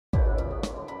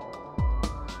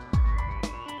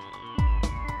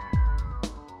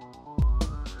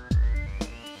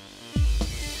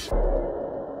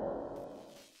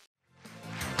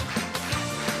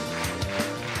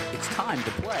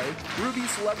Ruby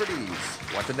Celebrities.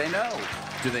 What do they know?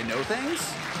 Do they know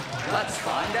things? Let's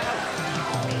find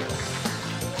out.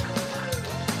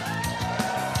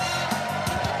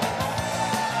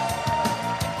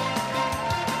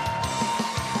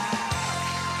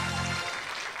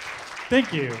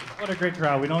 Thank you. What a great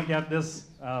crowd. We don't get this.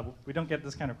 We don't get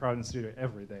this kind of crowd in the studio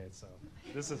every day. So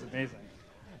this is amazing.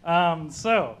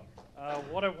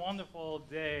 What a wonderful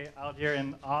day out here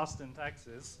in Austin,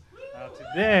 Texas.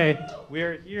 Today we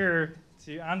are here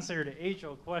to answer the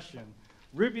age-old question: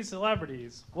 Ruby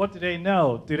Celebrities. What do they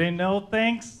know? Do they know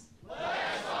things?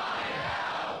 Let's find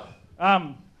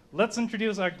out. Let's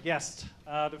introduce our guest.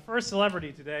 The first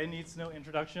celebrity today needs no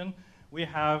introduction. We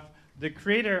have the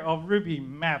creator of Ruby,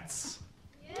 Mats.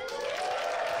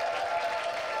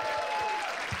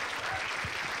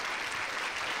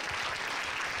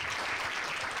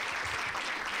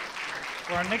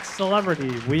 For our next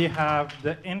celebrity, we have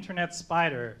the internet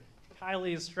spider,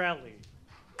 Kylie Stradley.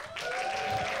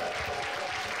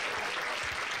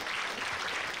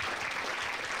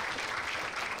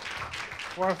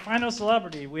 For our final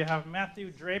celebrity, we have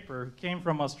Matthew Draper, who came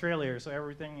from Australia, so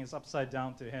everything is upside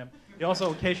down to him. He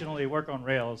also occasionally works on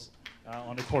Rails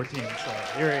on the core team, so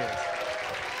here he is.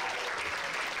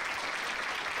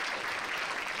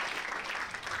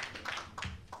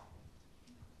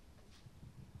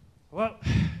 Well,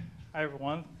 hi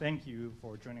everyone. Thank you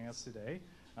for joining us today.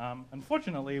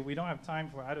 Unfortunately, we don't have time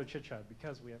for idle chit-chat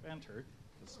because we have entered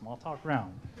the small talk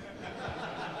round.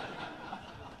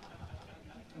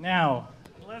 Now,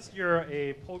 unless you're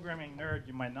a programming nerd,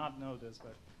 you might not know this,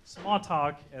 but small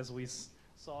talk, as we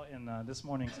saw in this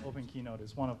morning's open keynote,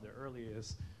 is one of the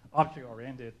earliest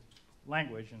object-oriented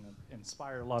language and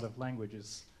inspired a lot of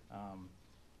languages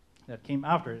that came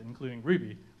after it, including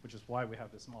Ruby, which is why we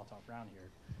have this small talk round here.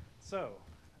 So,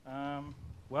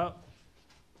 well,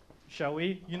 shall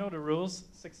we? You know the rules,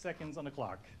 6 seconds on the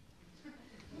clock.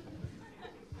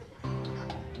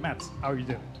 Matt, how are you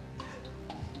doing?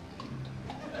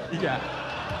 Yeah.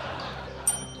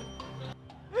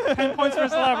 10 points for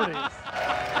celebrities.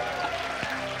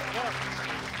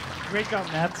 Great job,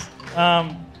 Matt.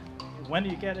 When do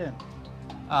you get in?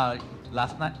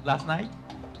 Last night?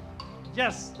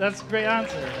 Yes, that's a great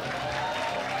answer.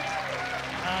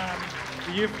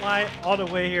 Do you fly all the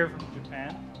way here from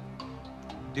Japan?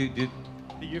 Do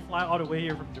Do you fly all the way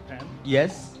here from Japan?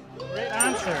 yes? Great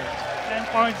answer. 10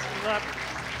 points for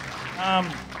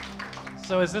celebrities.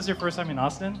 So is this your first time in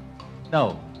Austin?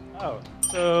 No. Oh,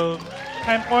 so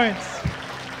 10 points.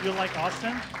 You like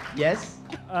Austin? Yes?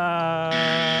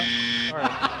 Sorry.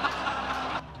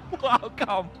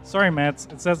 Welcome. Sorry, Matt.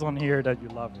 It says on here that you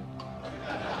love it.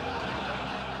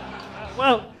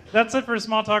 Well, that's it for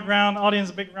Small Talk Round. Audience,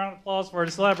 a big round of applause for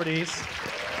the celebrities.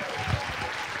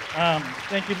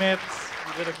 Thank you, Matt.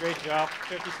 You did a great job.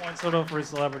 50 points total for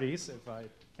celebrities, if I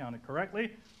counted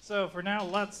correctly. So for now,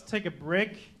 let's take a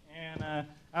break. And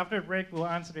after the break, we'll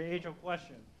answer the age-old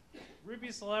question.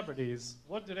 Ruby celebrities,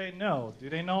 what do they know? Do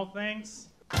they know things?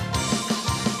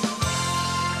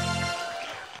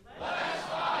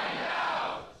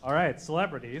 All right,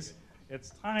 celebrities, it's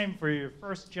time for your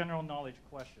first general knowledge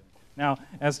question. Now,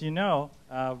 as you know,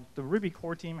 the Ruby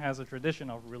core team has a tradition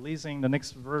of releasing the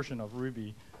next version of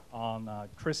Ruby on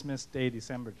Christmas Day,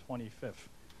 December 25th.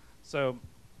 So,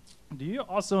 do you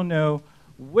also know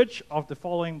which of the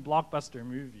following blockbuster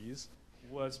movies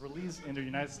was released in the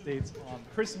United States on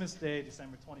Christmas Day,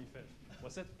 December 25th?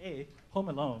 Was it A, Home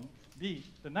Alone, B,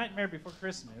 The Nightmare Before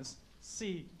Christmas,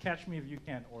 C, Catch Me If You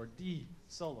Can, or D,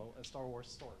 Solo, A Star Wars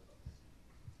Story?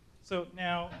 So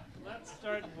now, let's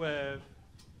start with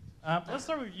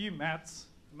you, Matt.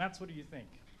 Matt, what do you think?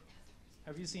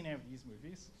 Have you seen any of these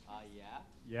movies? Yeah.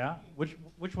 Yeah?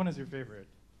 Which one is your favorite?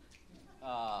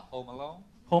 Home Alone?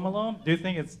 Home Alone? Do you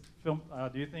think do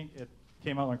you think it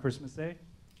came out on Christmas Day?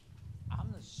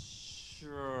 I'm not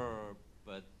sure,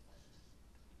 but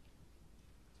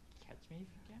Catch Me If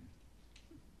You Can?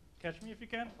 Catch Me If You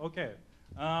Can? Okay.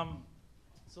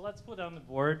 So let's put on the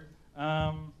board.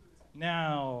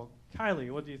 Now,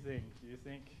 Kylie, what do you think? Do you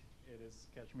think it is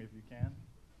Catch Me If You Can?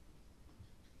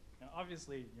 Now,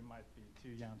 obviously, you might be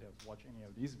too young to have watched any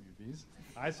of these movies.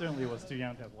 I certainly was too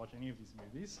young to have watched any of these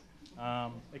movies,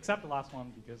 except the last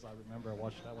one, because I remember I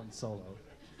watched that one solo.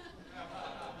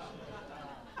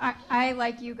 I,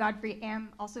 like you, Godfrey, am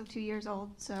also 2 years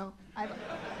old, so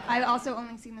I've also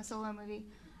only seen the Solo movie.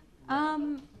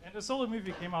 And the Solo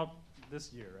movie came out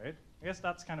this year, right? I guess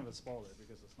that's kind of a spoiler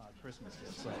because it's not Christmas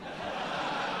yet. So,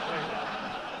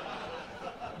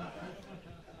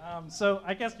 so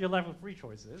I guess you're left with 3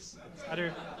 choices. It's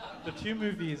either the 2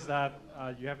 movies that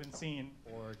you haven't seen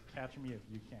or Catch Me If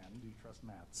You Can. Do you trust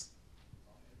Matt's?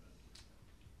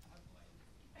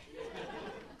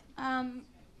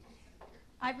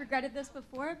 I've regretted this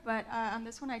before, but on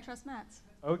this one, I trust Matt's.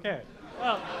 Okay.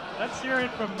 Well, let's hear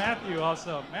it from Matthew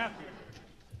also. Matthew,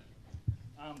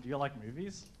 do you like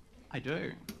movies? I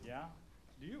do. Yeah.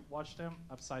 Do you watch them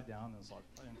upside down in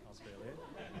Australia?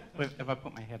 If I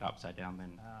put my head upside down,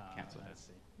 then cancel I it.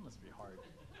 see. It must be hard.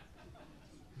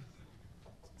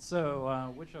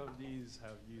 So, which of these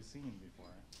have you seen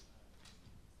before?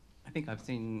 I think I've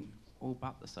seen all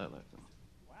but the Solo film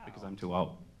Wow. because I'm too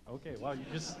old. Okay, well, you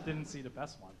just didn't see the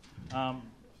best one.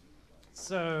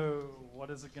 So,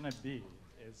 what is it going to be?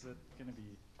 Is it going to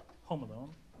be Home Alone,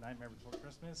 Nightmare Before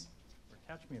Christmas, or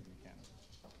Catch Me If You Can?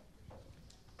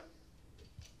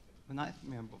 The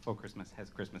Nightmare Before Christmas has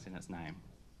Christmas in its name,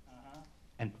 Uh-huh.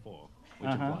 and before, which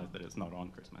Uh-huh. implies that it's not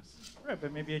on Christmas. Right,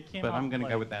 but maybe it came But out I'm going to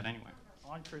like, go with that anyway.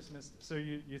 on Christmas. So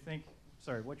you think,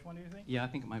 sorry, which one do you think? Yeah, I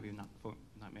think it might be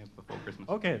Nightmare Before Christmas.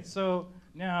 Okay, so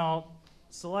now,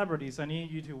 celebrities, I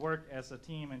need you to work as a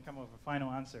team and come up with a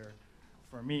final answer.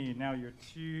 For me, now you're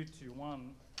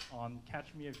 2-1 on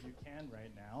Catch Me If You Can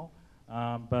right now,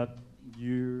 but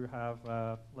you have,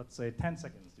 let's say, 10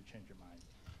 seconds to change your mind.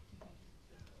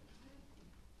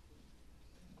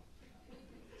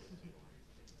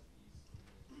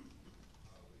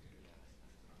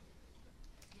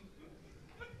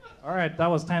 All right, that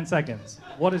was 10 seconds.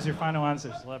 What is your final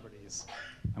answer, celebrities?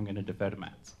 I'm going to defer to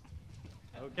Matt.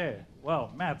 Okay,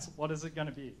 well, Matt, what is it going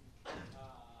to be?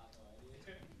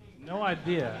 No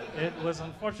idea. It was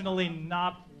unfortunately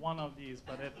not one of these,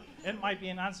 but it might be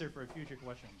an answer for a future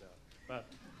question, though. But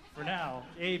for now,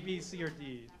 A, B, C, or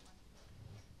D.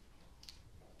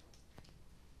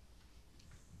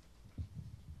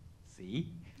 C?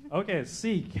 Okay,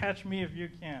 C, Catch Me If You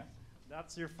Can.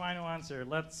 That's your final answer.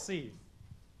 Let's see.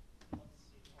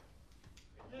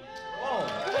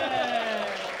 Yay!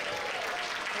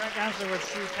 Correct answer was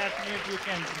C, Catch Me If You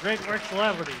Can. Great work,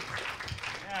 celebrity.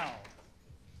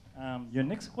 Now, your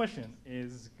next question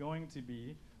is going to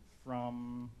be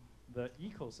from the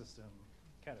ecosystem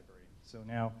category. So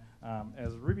now,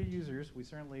 as Ruby users, we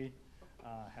certainly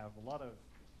have a lot of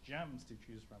gems to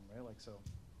choose from, right? Like so,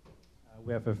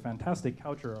 we have a fantastic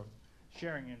culture of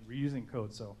sharing and reusing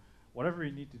code. So whatever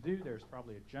you need to do, there's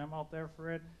probably a gem out there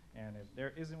for it. And if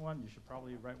there isn't one, you should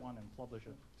probably write one and publish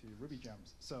it to Ruby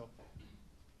Gems. So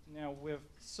now with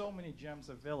so many gems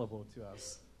available to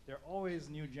us, there are always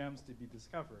new gems to be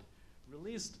discovered.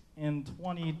 Released in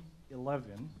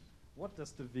 2011, what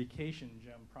does the vacation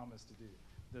gem promise to do?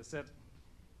 Does it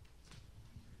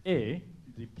A,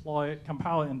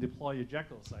 compile and deploy your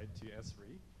Jekyll site to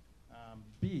S3?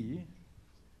 B,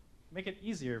 make it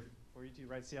easier for you to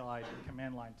write CLI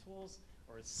command line tools?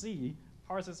 Or C,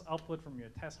 parses output from your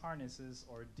test harnesses?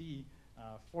 Or D,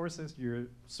 forces your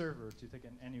server to take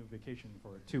an annual vacation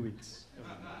for 2 weeks?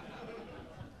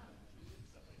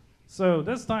 So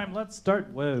this time, let's start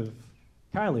with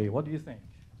Kylie. What do you think?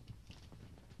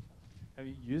 Have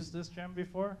you used this gem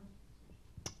before?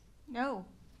 No.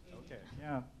 Okay,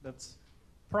 yeah, that's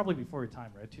probably before your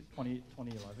time, right?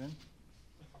 2011?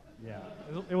 Yeah,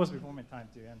 it was before my time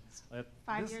too. And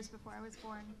 5 years before I was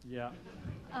born. Yeah.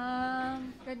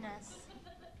 Goodness.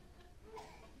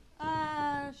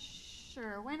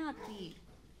 Sure, why not B?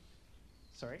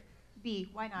 Sorry? B,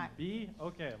 why not? B?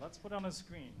 Okay, let's put on the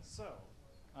screen. So,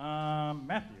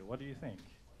 Matthew, what do you think?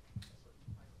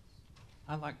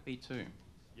 I like B2.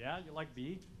 Yeah, you like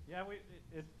B? Yeah,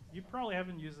 you probably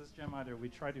haven't used this gem either. We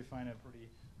tried to find a pretty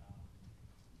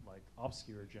like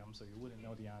obscure gem, so you wouldn't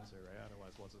know the answer, right?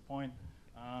 Otherwise, what's the point?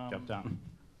 Job done.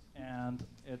 And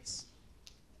it's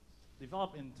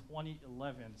developed in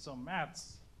 2011. So, Matt,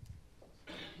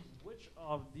 which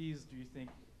of these do you think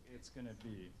it's going to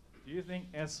be? Do you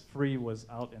think S3 was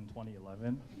out in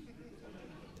 2011?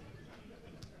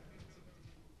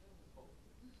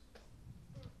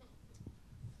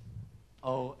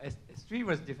 Oh, S3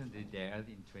 was definitely there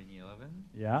in 2011.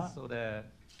 Yeah? So the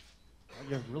Oh,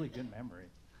 you have really good memory.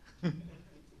 I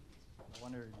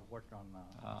wonder if you worked on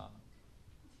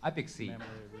I pick C. memory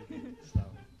reading stuff.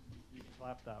 You can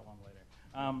clap that one later.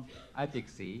 I pick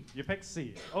C. You pick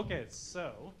C. Okay,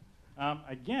 so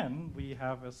again, we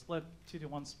have a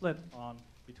 2-to-1 split on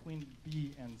between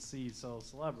B and C. So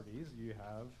celebrities, you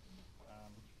have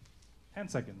 10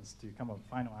 seconds to come up with a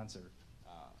final answer.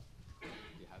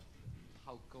 You have.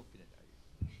 How confident are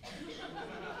you?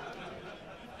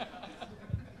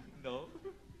 No.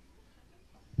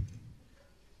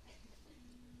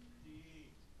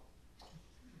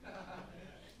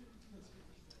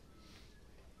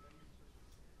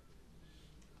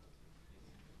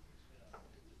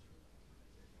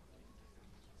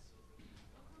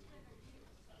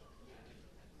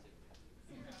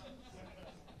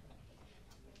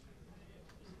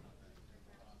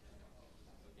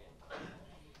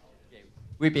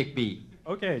 We pick B.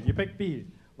 Okay, you pick B.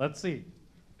 Let's see.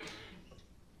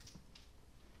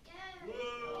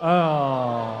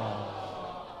 Oh.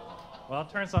 Well, it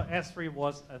turns out S3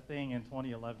 was a thing in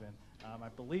 2011. I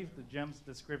believe the gem's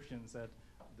description said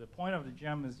the point of the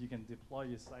gem is you can deploy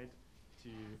your site to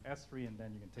S3 and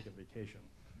then you can take a vacation.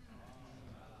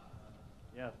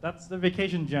 Yeah, that's the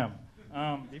vacation gem.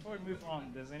 Before we move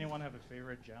on, does anyone have a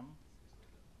favorite gem?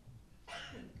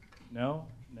 No?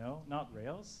 No? Not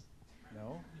Rails?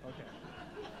 No? Okay.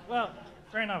 Well,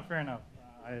 fair enough, fair enough.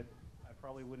 I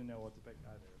probably wouldn't know what to pick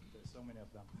either. There's so many of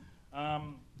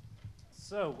them.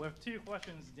 So with 2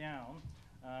 questions down,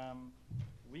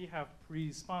 we have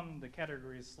pre-spun the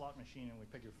category slot machine and we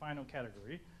pick your final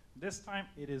category. This time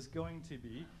it is going to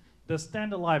be the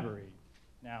standard library.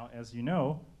 Now, as you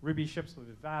know, Ruby ships with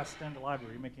a vast standard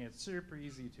library, making it super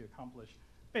easy to accomplish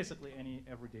basically any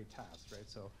everyday task, right?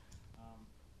 So,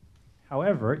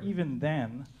 however, even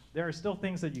then, there are still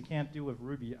things that you can't do with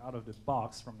Ruby out of the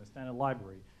box from the standard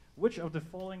library. Which of the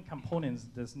following components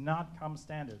does not come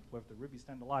standard with the Ruby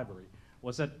standard library?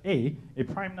 Was it A, a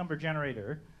prime number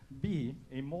generator, B,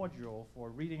 a module for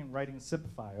reading and writing zip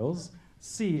files,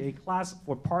 C, a class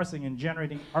for parsing and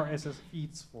generating RSS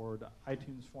feeds for the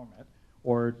iTunes format,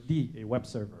 or D, a web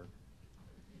server?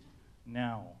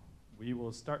 Now, we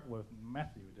will start with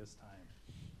Matthew this time.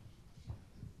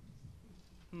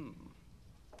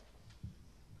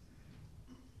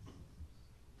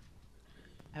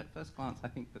 At first glance, I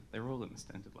think that they're all in the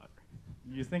standard library.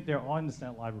 You think they're all in the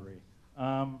standard library.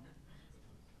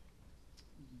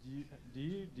 Do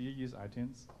you use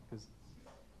iTunes? Because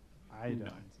I don't,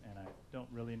 and I don't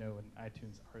really know what an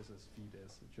iTunes RSS feed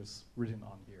is. It's just written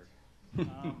on here.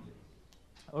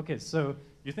 Okay, so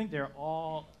you think they're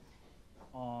all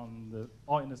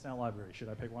in the standard library? Should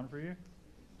I pick one for you?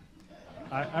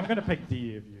 I'm going to pick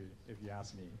D if you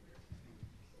ask me.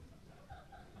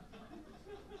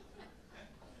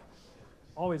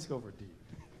 Always go for D.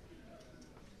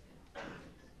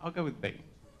 I'll go with B.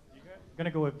 You gonna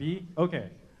go with B? Okay.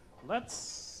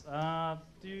 Let's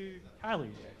do Kylie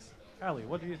next. Kylie,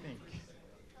 what do you think?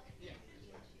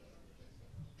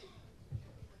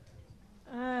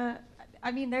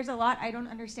 I mean, there's a lot I don't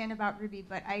understand about Ruby,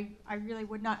 but I really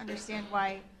would not understand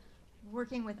why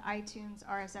working with iTunes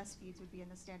RSS feeds would be in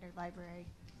the standard library.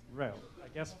 Right. I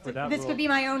guess for that This could be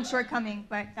my own shortcoming,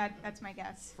 but that's my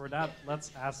guess. For that, let's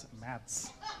ask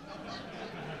Mats.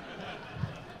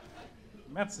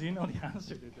 Mats, do you know the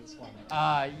answer to this one?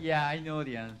 Yeah, I know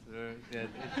the answer.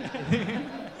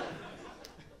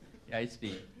 Yeah, it's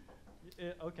B.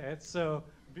 Okay, so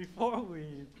before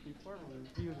we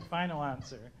review the final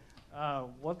answer,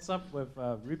 what's up with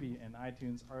Ruby and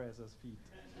iTunes RSS feed?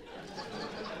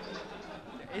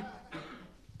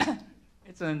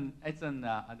 It's the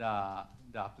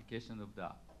application of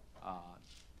the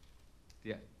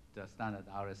standard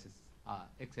RSS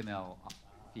XML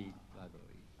feed library.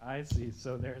 I see.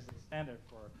 So there's a standard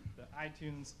for the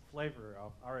iTunes flavor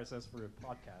of RSS for your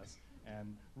podcast,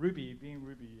 and Ruby, being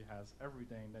Ruby, has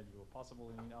everything that you will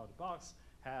possibly need out of the box.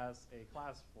 Has a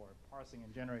class for parsing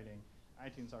and generating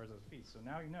iTunes RSS feeds. So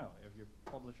now you know if you're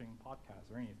publishing podcasts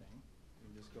or anything,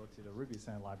 you just go to the Ruby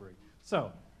standard library.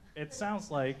 So it sounds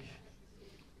like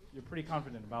you're pretty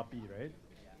confident about B, right?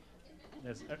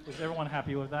 Yeah. Is everyone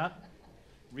happy with that?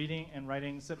 Reading and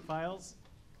writing zip files?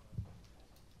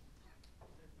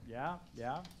 Yeah,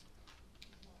 yeah.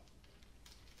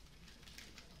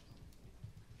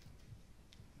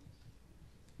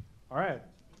 All right,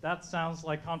 that sounds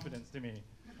like confidence to me.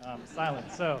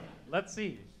 Silence. So let's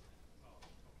see.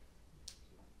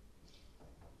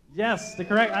 Yes, the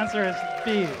correct answer is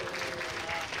B.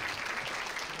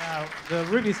 Now, the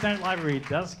Ruby standard library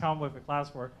does come with a class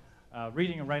for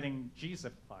reading and writing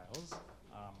gzip files,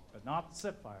 but not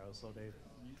zip files. So they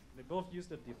both use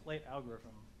the deflate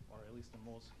algorithm, or at least the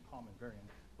most common variant.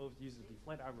 Both use the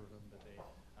deflate algorithm, but they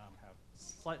have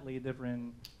slightly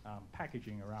different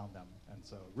packaging around them. And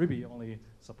so Ruby only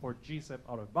supports gzip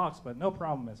out of the box, but no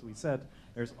problem, as we said.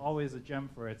 There's always a gem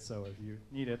for it, so if you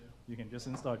need it, you can just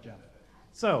install gem.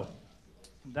 So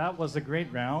that was a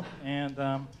great round, and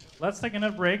let's take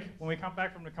another break. When we come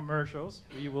back from the commercials,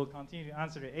 we will continue to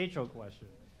answer the HO question.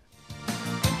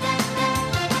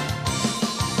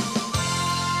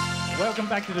 Welcome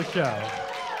back to the show.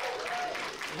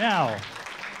 Now,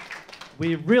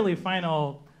 we really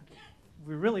finally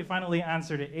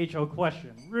answered the HO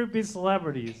question. Ruby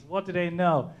celebrities, what do they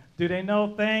know? Do they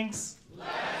know things? Let's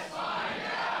find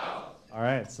out! All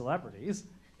right, celebrities,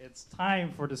 it's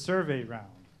time for the survey round.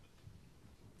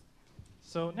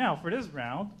 So now, for this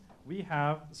round, we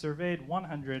have surveyed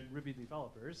 100 Ruby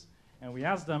developers, and we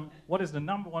asked them, what is the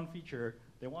 #1 feature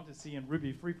they want to see in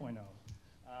Ruby 3.0.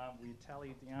 We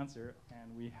tallied the answer,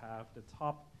 and we have the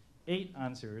top 8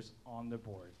 answers on the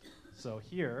board. So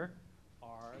here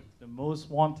are the most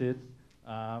wanted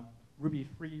Ruby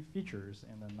 3 features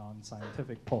in the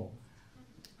non-scientific poll.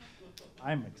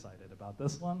 I'm excited about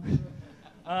this one.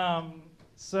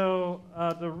 So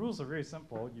the rules are very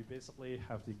simple. You basically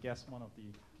have to guess one of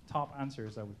the top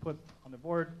answers that we put on the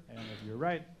board, and if you're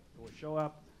right, it will show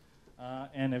up.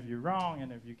 And if you're wrong,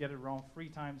 and if you get it wrong 3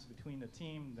 times between the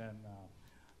team, then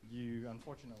you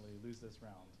unfortunately lose this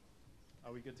round.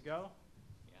 Are we good to go?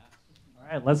 Yeah. All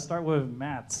right, let's start with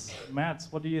Mats. Mats,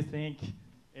 what do you think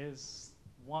is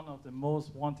one of the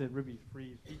most wanted Ruby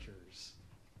 3 features?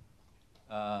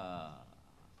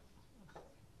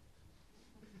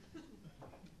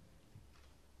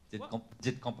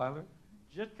 JIT compiler?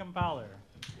 JIT compiler.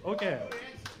 Okay,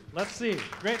 let's see.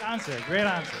 Great answer, great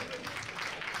answer.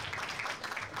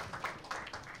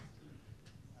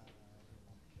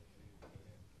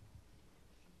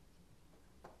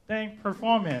 Think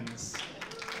performance.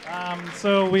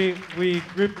 So we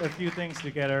grouped a few things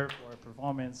together for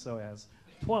performance, so it has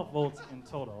 12 votes in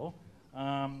total.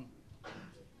 One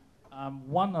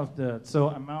of the, so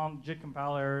amount, JIT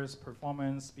compilers,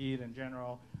 performance, speed in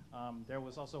general, there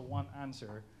was also one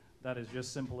answer that is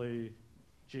just simply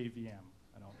JVM.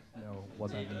 I don't know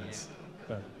what that means,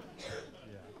 but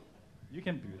yeah, you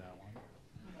can do that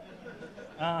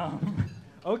one.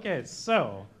 Okay,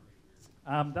 so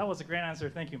that was a great answer.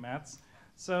 Thank you, Mats.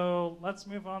 So let's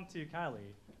move on to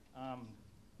Kylie.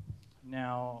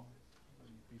 Now,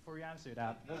 before you answer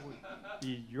that, what would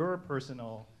be your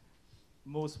personal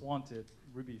most wanted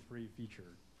Ruby 3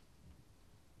 feature?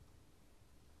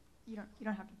 You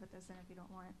don't have to put this in if you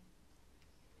don't want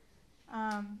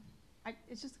it.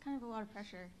 It's just kind of a lot of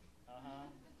pressure.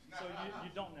 So you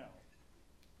don't know.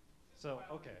 So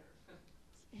okay.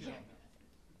 You don't know.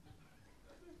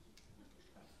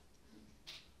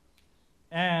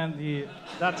 And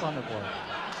that's on the board.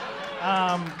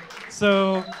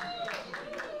 So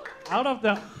out of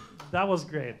the, that was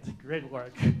great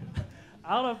work.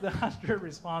 Out of the 100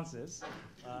 responses,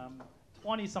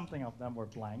 20-something of them were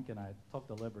blank, and I took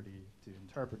the liberty to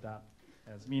interpret that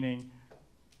as meaning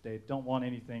they don't want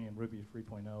anything in Ruby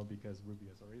 3.0 because Ruby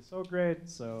is already so great,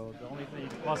 so the only thing you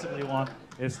possibly want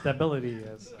is stability,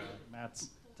 as Matt's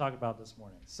talked about this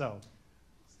morning. So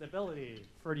stability,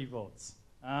 30 votes.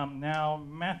 Now,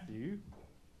 Matthew,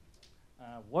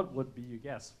 what would be your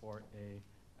guess for a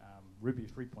Ruby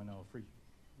 3.0 Ruby 3.0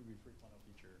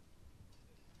 feature?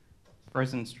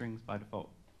 Frozen strings by default.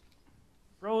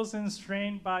 Frozen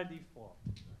string by default.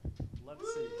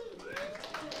 Let's see.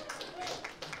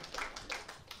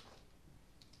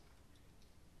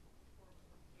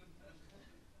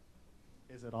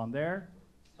 Is it on there?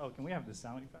 Oh, can we have the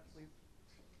sound effect, please?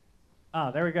 Ah,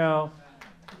 there we go.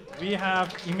 We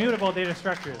have immutable data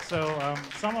structures. So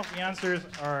some of the answers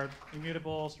are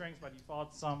immutable strings by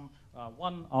default. Some,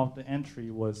 one of the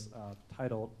entry was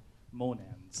titled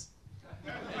monads.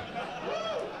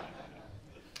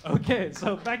 Okay,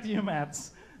 so back to you,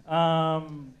 Mats.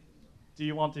 Do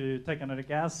you want to take another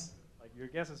guess? Like, your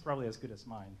guess is probably as good as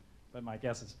mine, but my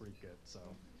guess is pretty good. So.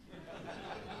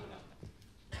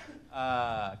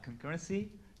 Concurrency?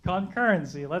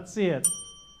 Concurrency, let's see it.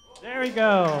 There we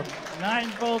go. 9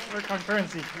 votes for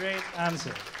concurrency. Great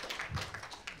answer.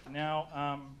 Now,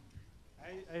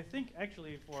 I think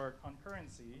actually for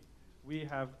concurrency, we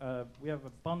have a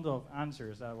bundle of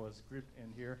answers that was grouped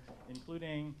in here,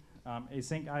 including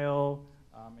async IO,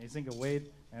 async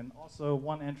await, and also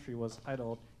one entry was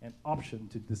titled an option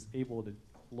to disable the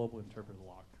global interpreter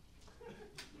lock.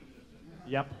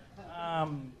 Yep.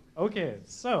 Okay,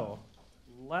 so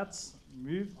let's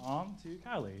move on to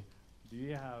Kylie. Do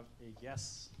you have a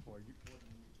guess for what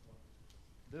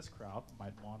this crowd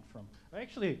might want from?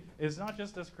 Actually, it's not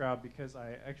just this crowd because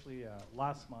I actually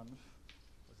last month,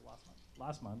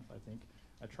 I think,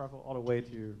 I traveled all the way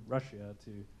to Russia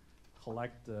to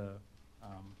collect the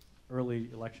early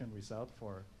election result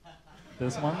for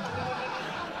this one.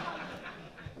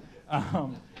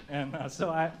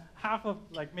 So half of,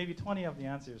 like maybe 20 of the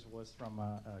answers was from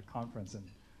a conference in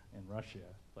Russia,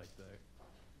 like the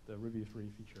Ruby 3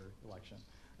 feature election.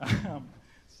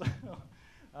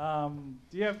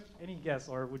 Do you have any guess,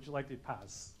 or would you like to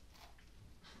pass?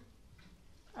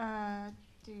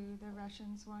 Do the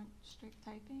Russians want strict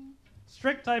typing?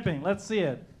 Strict typing, let's see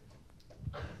it.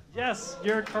 Yes,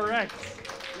 you're correct.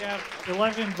 You have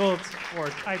 11 votes for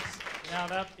types. Now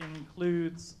that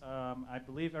includes, I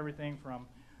believe, everything from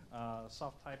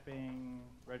soft typing,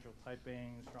 gradual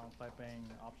typing, strong typing,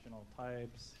 optional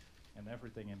types, and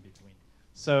everything in between.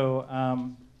 So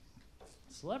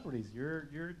Celebrities,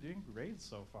 you're doing great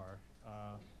so far.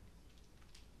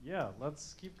 Yeah,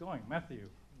 let's keep going. Matthew,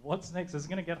 what's next? It's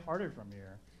gonna get harder from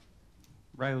here.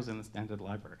 Rails in the standard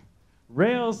library.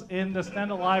 Rails in the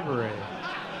standard library.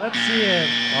 Let's see it.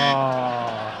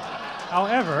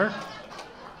 However,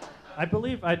 I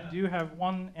believe I do have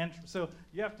one entry. So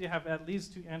you have to have at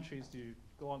least 2 entries to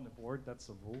go on the board. That's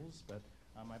the rules. But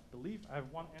I believe I have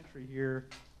one entry here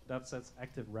that says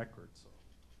active record. So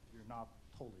you're not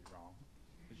totally wrong.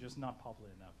 It's just not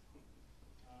popular enough.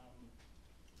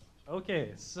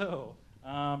 Okay, so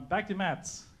back to Matt.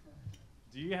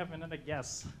 Do you have another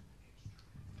guess?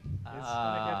 It's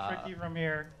gonna get tricky from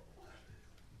here.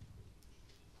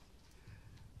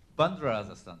 Bundler as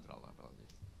a standard library.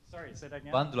 Sorry, say that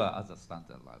again. Bundler as a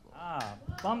standard library.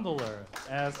 Bundler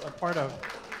as a part of.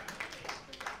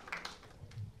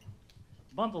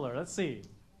 Bundler, let's see.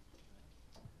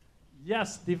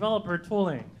 Yes, developer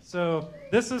tooling. So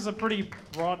this is a pretty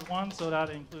broad one, so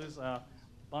that includes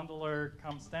Bundler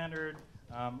comes standard.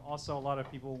 Also, a lot of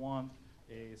people want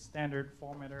a standard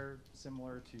formatter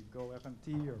similar to Go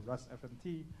FMT or Rust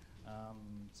FMT.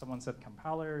 Someone said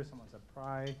compiler, someone said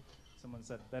pry, someone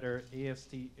said better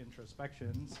AST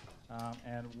introspections,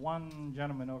 and one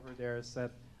gentleman over there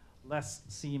said less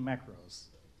C macros.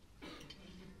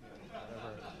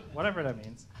 Whatever that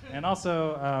means. And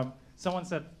also, someone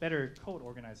said better code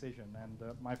organization, and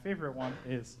my favorite one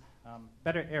is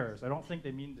better errors. I don't think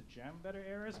they mean to jam better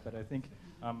errors, but I think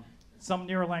some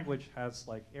neural language has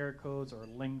like error codes or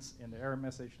links in the error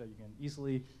message that you can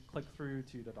easily click through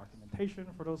to the documentation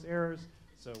for those errors.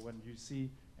 So when you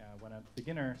see, when a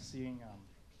beginner seeing,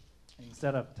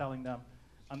 instead of telling them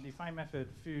undefined method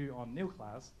foo on new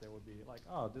class, they would be like,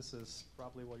 oh, this is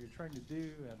probably what you're trying to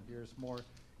do, and here's more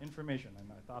information.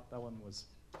 And I thought that one was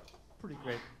pretty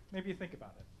great. Maybe think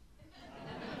about it.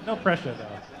 No pressure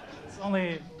though. It's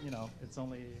only, it's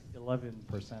only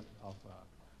 11% of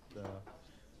the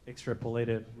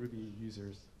extrapolated Ruby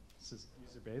user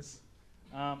base.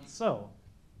 So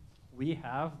we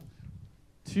have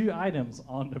 2 items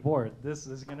on the board. This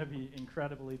is going to be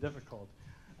incredibly difficult.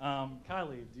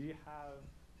 Kylie, do you have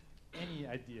any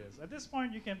ideas? At this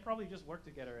point, you can probably just work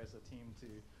together as a team to,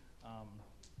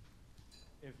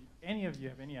 if any of you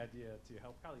have any idea to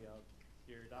help Kylie out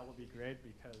here, that would be great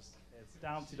because it's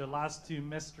down to the last 2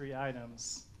 mystery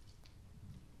items.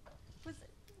 Was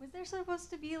there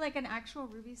supposed to be like an actual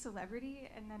Ruby celebrity?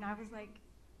 And then I was like,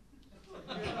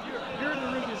 you're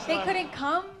the Ruby they couldn't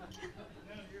come? No,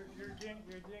 you're doing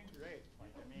great.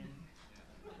 Like, I mean,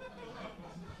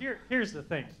 here's the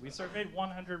thing. We surveyed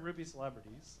 100 Ruby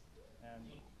celebrities,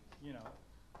 and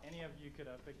any of you could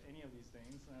have picked any of these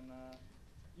things, and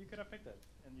you could have picked it,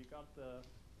 and you got the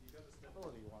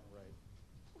stability one right.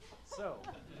 So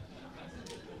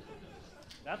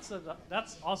that's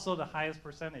also the highest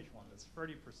percentage one. It's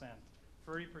 30%.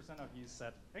 30% of you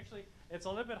said, actually, it's a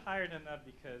little bit higher than that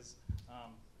because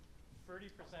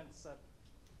 30% said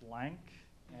blank,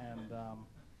 and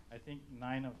I think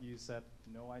 9 of you said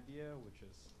no idea, which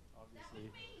is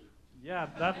obviously, yeah,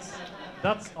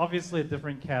 that's obviously a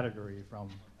different category from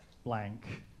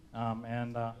blank.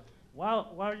 And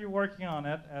while you're working on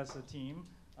it as a team,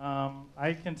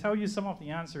 I can tell you some of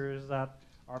the answers that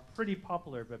are pretty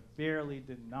popular but barely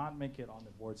did not make it on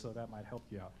the board, so that might help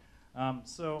you out.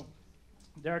 So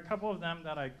there are a couple of them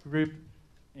that I grouped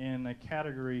in a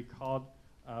category called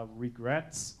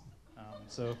regrets.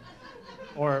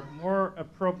 Or more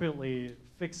appropriately,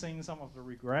 fixing some of the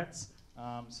regrets.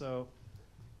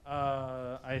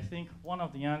 I think one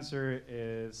of the answer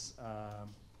is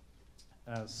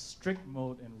a strict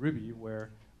mode in Ruby where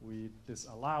we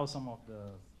disallow some of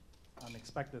the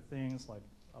unexpected things like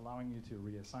allowing you to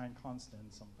reassign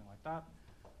constants, something like that.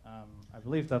 I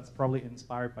believe that's probably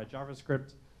inspired by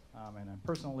JavaScript, and I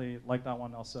personally like that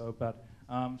one also. But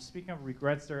speaking of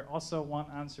regrets, there's also one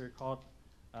answer called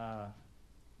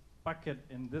bucket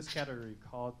in this category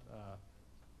called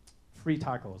free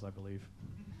tacos, I believe.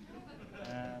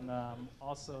 And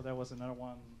also there was another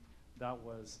one that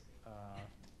was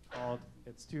called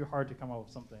it's too hard to come up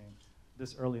with something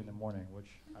this early in the morning, which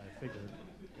I figured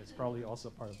is probably also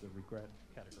part of the regret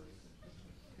category.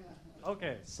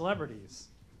 Okay, celebrities.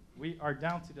 We are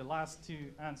down to the last 2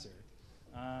 answers.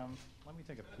 Let me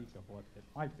take a peek of what it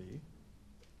might be.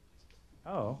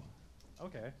 Oh,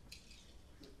 okay.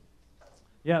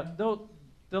 Yeah, though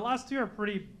the last 2 are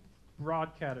pretty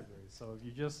broad categories. So if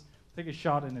you just take a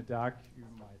shot in the dark, you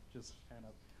might just end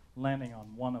up landing on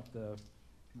one of the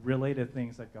related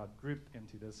things that got grouped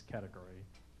into this category.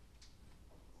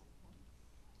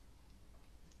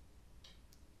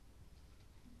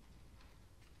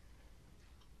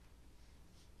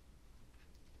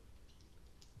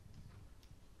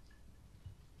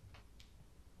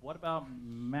 What about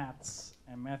Mats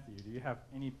and Matthew? Do you have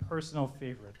any personal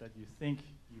favorite that you think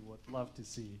you would love to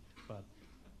see, but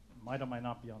might or might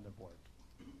not be on the board?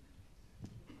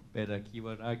 Better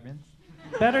keyword arguments.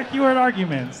 Better keyword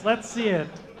arguments. Let's see it.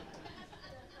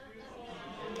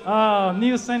 Oh,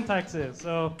 new syntaxes.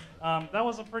 So that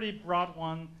was a pretty broad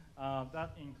one.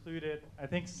 That included, I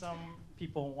think some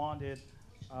people wanted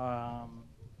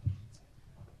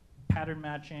pattern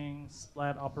matching,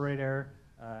 splat operator,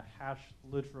 hash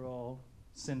literal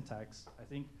syntax. I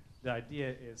think the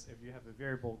idea is if you have a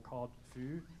variable called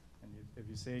foo, and if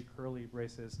you say curly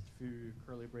braces, foo,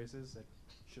 curly braces, it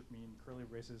should mean curly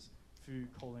braces, foo,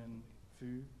 colon,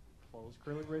 foo, close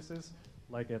curly braces.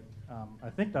 Like it, I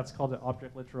think that's called the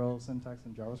object literal syntax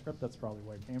in JavaScript. That's probably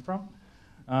where it came from.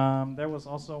 There was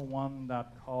also one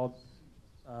that called,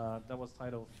 that was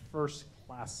titled first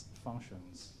class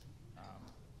functions.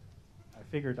 I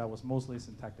figured that was mostly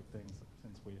syntactic things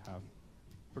since we have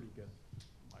pretty good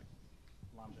like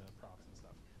Lambda procs and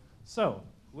stuff. So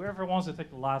whoever wants to take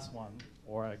the last one,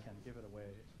 or I can give it away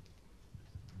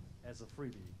as a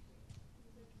freebie.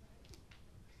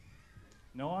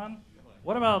 No one?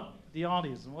 What about the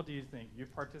audience? What do you think? You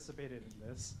participated in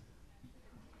this.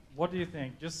 What do you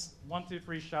think? Just 1, 2,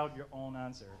 3, shout your own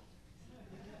answer.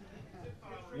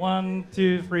 1,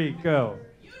 2, 3, go.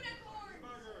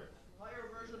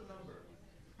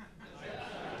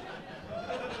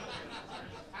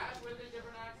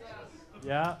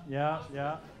 Yeah.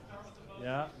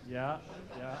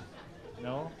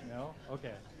 No.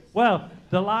 Okay. Well,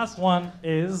 the last one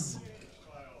is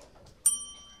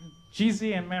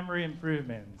GC and memory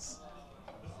improvements.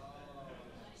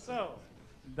 So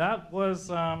that was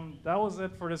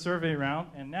it for the survey round,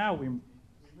 and now we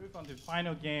move on to the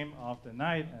final game of the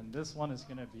night, and this one is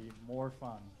going to be more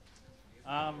fun.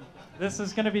 This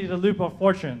is going to be the loop of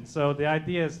fortune. So the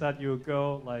idea is that you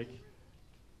go like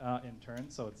in turn,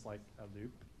 so it's like a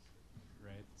loop,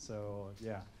 right? So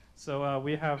yeah. So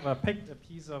we have picked a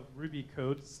piece of Ruby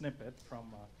code snippet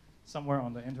from somewhere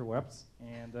on the interwebs,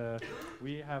 and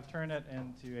we have turned it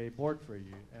into a board for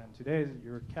you. And today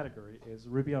your category is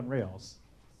Ruby on Rails.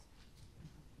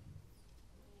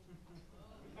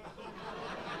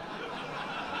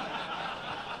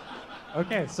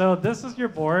 Okay, so this is your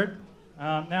board.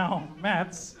 Now,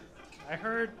 Mats, I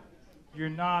heard you're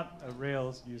not a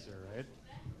Rails user, right?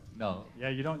 No. Yeah,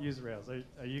 you don't use Rails.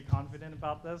 Are you confident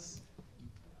about this?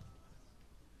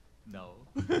 No.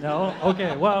 No?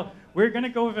 Okay, well, we're going to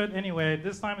go with it anyway.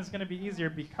 This time it's going to be easier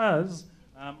because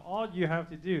all you have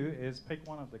to do is pick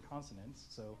one of the consonants.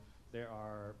 So there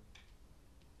are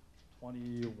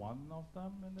 21 of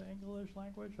them in the English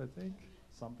language, I think.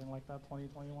 Something like that, 20,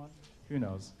 21. Who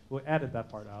knows? We'll edit that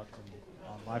part out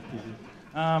on live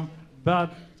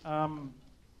TV.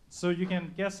 So you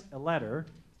can guess a letter,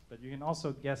 but you can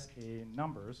also guess a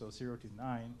number, so 0 to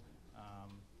 9.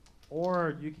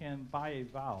 Or you can buy a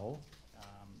vowel,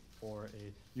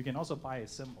 you can also buy a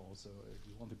symbol. So if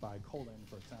you want to buy a colon,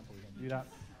 for example, you can do that.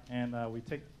 And we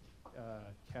take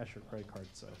cash or credit card,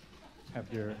 so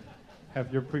have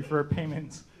your preferred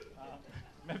payments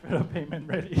method of payment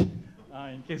ready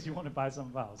in case you want to buy some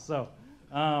vowels. So,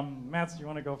 Mats, you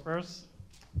want to go first?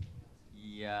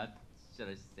 Yeah. Should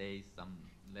I say some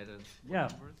letters? Yeah.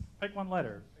 Numbers? Pick one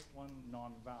letter. Pick one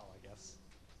non-vowel, I guess.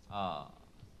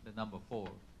 The number 4.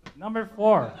 Number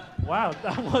 4. Wow,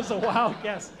 that was a wild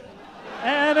guess.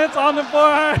 And it's on the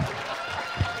board.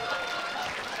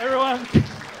 Everyone,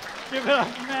 give it up,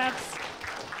 Mats.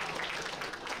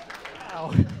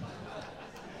 Wow.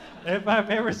 If I've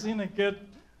ever seen a good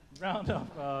round of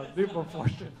loop of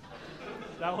fortune,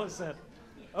 that was it.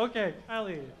 Okay,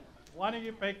 Kylie, why don't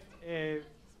you pick a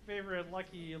favorite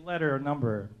lucky letter or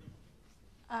number?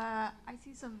 I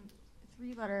see some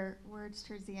 3-letter words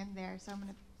towards the end there, so I'm going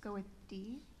to go with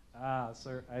D. Ah,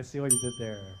 sir, I see what you did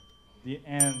there. The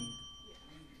N.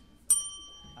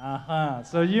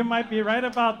 So you might be right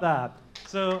about that.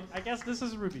 So I guess this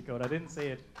is Ruby code. I didn't say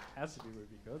it has to be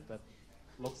Ruby code, but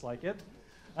looks like it.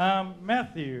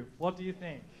 Matthew, what do you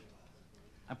think?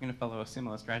 I'm going to follow a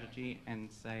similar strategy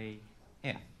and say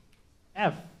F.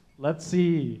 F. Let's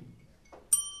see.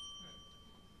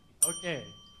 Okay.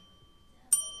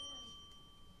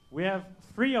 We have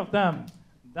 3 of them.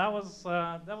 That was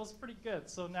pretty good.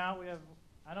 So now we have,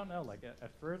 I don't know, like a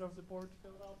third of the board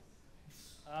filled up.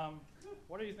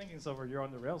 What are you thinking so far? You're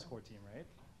on the Rails core team, right?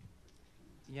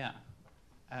 Yeah.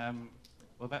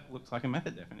 Well, that looks like a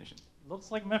method definition. Looks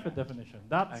like method definition.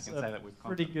 That's I can say that with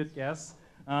pretty confidence. good guess.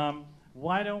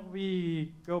 Why don't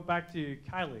we go back to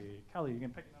Kylie? Kylie, you can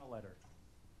pick another letter.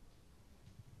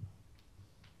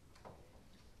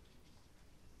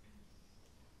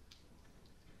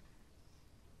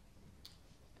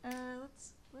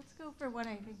 go for what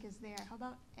I think is there. How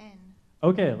about N?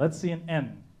 Okay, let's see an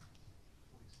N.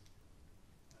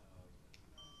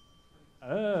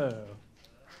 Oh.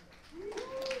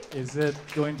 Is it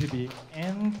going to be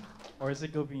N or is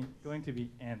it going to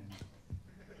be N?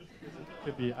 It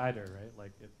could be either, right?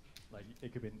 Like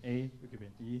it could be an A, it could be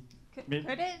an E.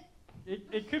 Could it?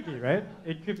 It could be, right?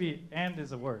 It could be and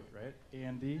is a word, right? A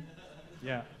and D.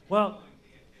 Yeah. Well,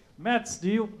 Mets,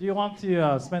 do you want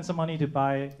to spend some money to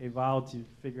buy a vowel to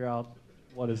figure out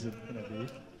what is it gonna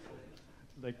be?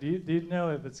 Like, do you know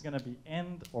if it's gonna be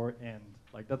end or end?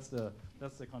 Like that's the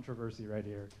controversy right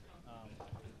here.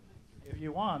 If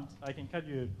you want, I can cut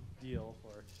you a deal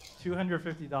for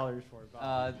 $250 for a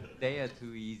vowel. They are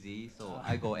too easy, so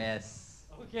I go S.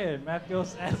 Okay, Matt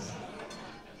goes S.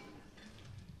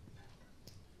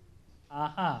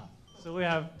 Aha. So we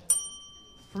have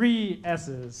 3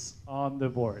 S's on the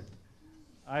board.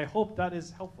 I hope that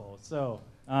is helpful. So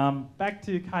back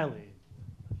to Kylie.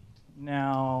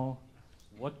 Now,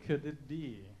 what could it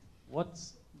be? What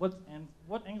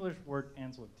English word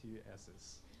ends with 2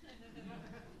 S's?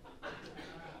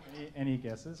 Any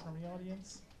guesses from the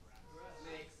audience?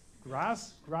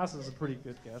 Grass? Grass is a pretty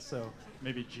good guess, so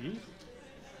maybe G?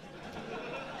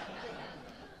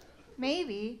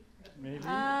 Maybe. Maybe?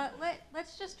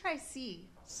 Let's just try C.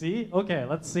 C? Okay,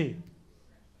 let's see.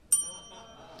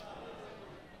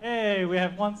 Hey, we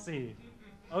have 1 C.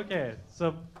 Okay,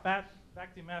 so back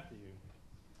to Matthew.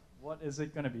 What is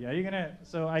it going to be? Are you going to,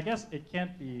 so I guess it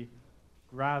can't be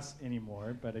grass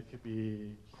anymore, but it could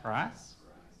be Crass?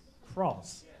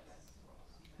 cross.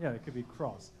 Yeah, it could be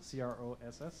cross.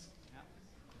 C-R-O-S-S.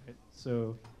 Right,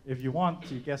 so if you want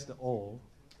to guess the O,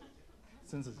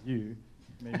 since it's you,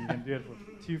 maybe you can do it for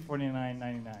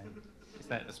 $249.99. Is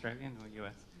that Australian or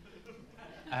US?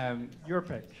 Your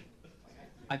pick.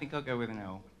 I think I'll go with an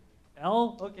L.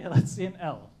 L? Okay, let's see an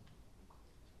L.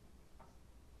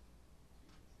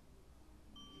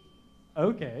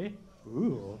 Okay.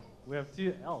 Ooh, we have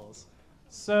 2 L's.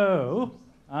 So,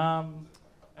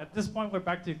 at this point, we're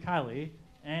back to Kylie,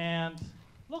 and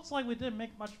looks like we didn't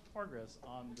make much progress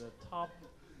on the top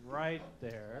right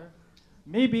there.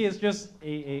 Maybe it's just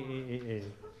A.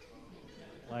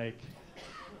 Like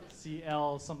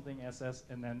CL something SS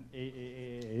and then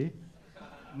A.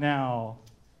 Now,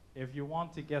 if you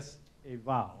want to guess a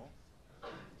vowel,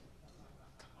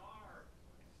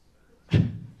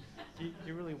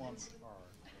 he really wants R,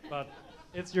 but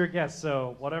it's your guess,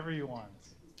 so whatever you want.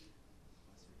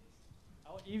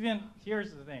 Oh, even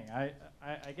here's the thing, I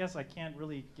guess I can't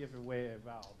really give away a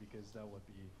vowel because that would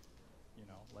be, you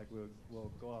know, like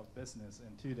we'll go out of business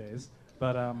in 2 days.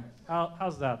 But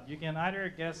how's that? You can either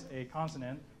guess a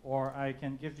consonant or I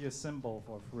can give you a symbol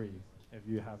for free if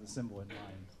you have a symbol in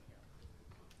mind.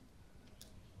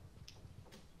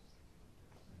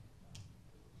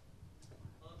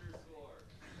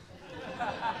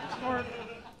 Underscore.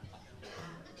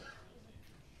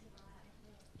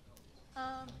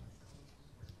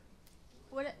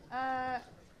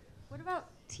 What about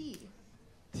T?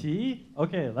 T?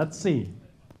 Okay, let's see.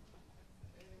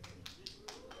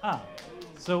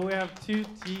 So we have 2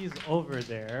 T's over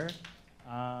there.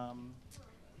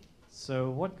 So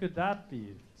what could that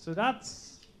be? So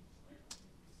that's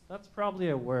probably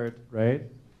a word, right?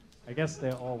 I guess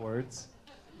they're all words.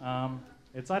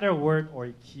 It's either a word or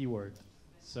a keyword.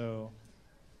 So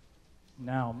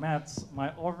now, Matt,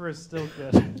 my offer is still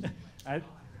good.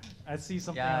 I see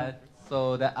something. Yeah,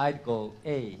 so that I'd go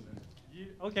A.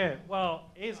 Okay, well,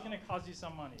 A is going to cost you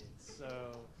some money. So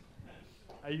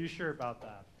are you sure about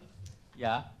that?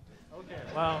 Yeah. Okay,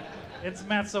 well, it's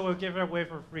Matt, so we'll give it away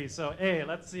for free. So A,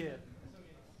 let's see it.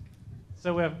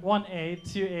 So we have 1 A,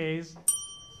 2 A's,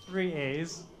 3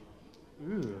 A's.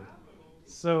 Ooh.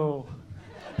 So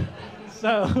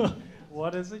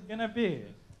what is it gonna be?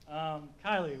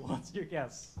 Kylie, what's your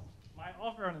guess? My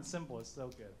offer on a symbol is so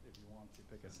good if you want to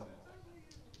pick a symbol.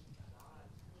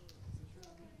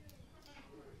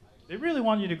 They really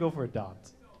want you to go for a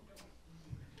dot.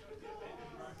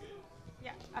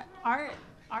 Yeah, R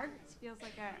feels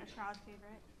like a crowd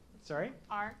favorite. Sorry?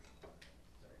 R.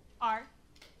 Oh,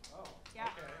 Yeah.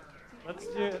 okay. Let's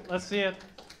do it. Let's see it.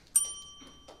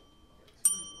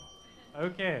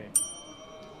 Okay.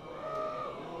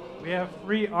 We have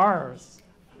 3 R's.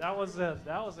 That was a.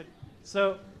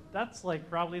 So that's like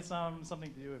probably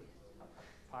something to do with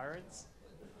pirates.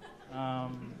 Yeah.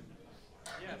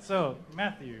 So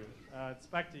Matthew, it's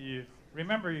back to you.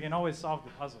 Remember, you can always solve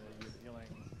the puzzle if you're feeling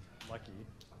lucky.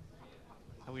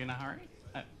 Are we in a hurry?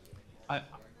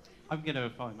 I'm going to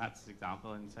follow Matt's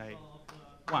example and say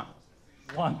 1.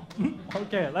 1.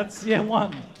 Okay, let's see a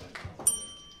 1.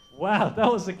 Wow, that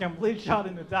was a complete shot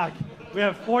in the dark. We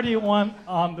have 41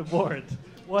 on the board.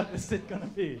 What is it going to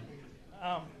be?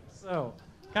 So,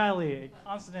 Kylie, a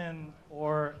consonant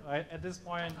or at this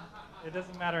point, it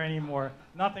doesn't matter anymore.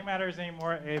 Nothing matters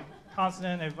anymore. A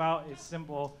consonant, a vowel, a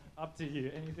symbol, up to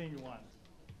you. Anything you want.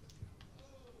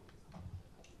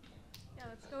 Yeah,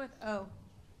 let's go with O.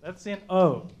 Let's see an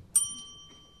O.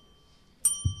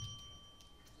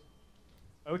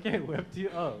 Okay, we have 2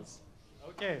 O's.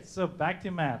 Okay, so back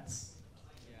to maths.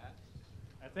 Yeah.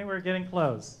 I think we're getting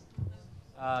close.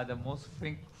 The most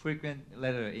frequent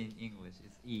letter in English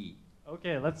is E.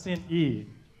 Okay, let's see an E.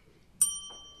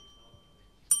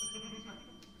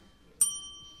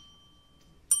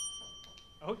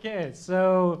 Okay,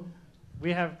 so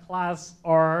we have class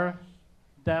R,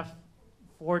 def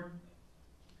 4,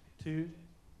 2,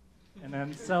 and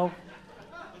then self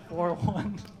 4,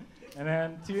 1, and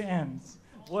then 2 N's.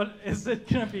 What is it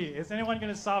going to be? Is anyone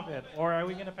going to solve it? Or are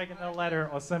we going to pick another letter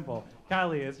or symbol?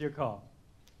 Kylie, it's your call.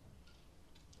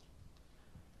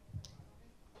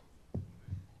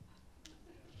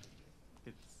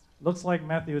 Looks like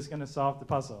Matthew is going to solve the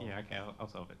puzzle. Yeah, okay, I'll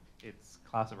solve it. It's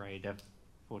class array def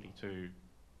 42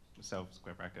 self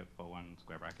square bracket 41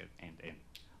 square bracket and n.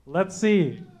 Let's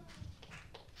see.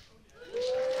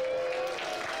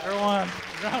 Everyone,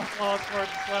 round of applause for the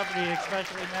celebrity,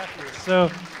 especially Matthew. So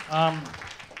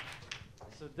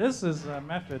this is a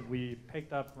method we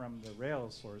picked up from the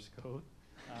Rails source code.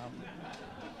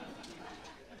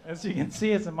 As you can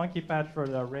see, it's a monkey patch for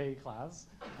the array class.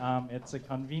 It's a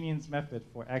convenience method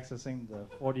for accessing the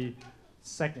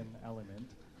 42nd element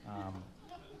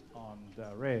on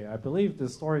the array. I believe the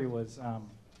story was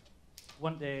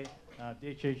one day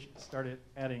DHH started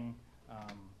adding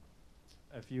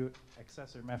a few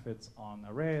accessor methods on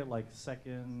array, like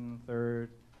second, third,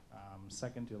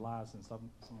 second to last, and something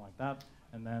like that.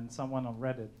 And then someone on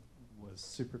Reddit was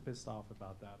super pissed off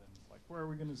about that. And it's like, where are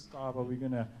we going to stop? Are we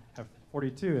going to have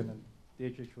 42? And then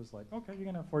DHH was like, okay, you're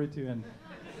going to have 42. And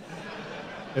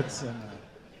it's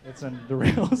in the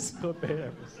Rails code beta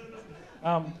ever since.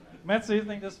 Matt, so you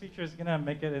think this feature is going to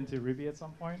make it into Ruby at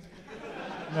some point?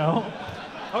 No?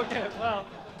 Okay, well,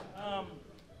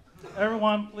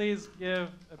 everyone please give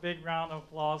a big round of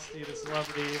applause to the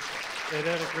celebrities. They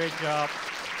did a great job.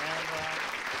 And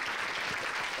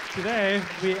today,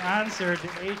 we answered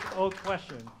the age-old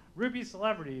question. Ruby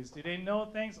celebrities, do they know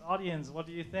things? Audience, what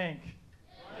do you think?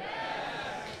 Yes.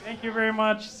 Thank you very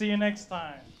much. See you next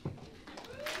time.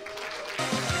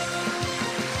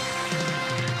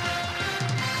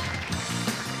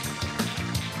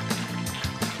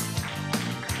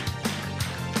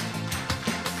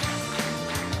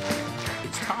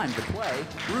 It's time to play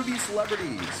Ruby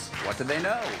Celebrities. What do they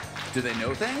know? Do they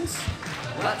know things?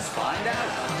 Let's find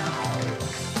out.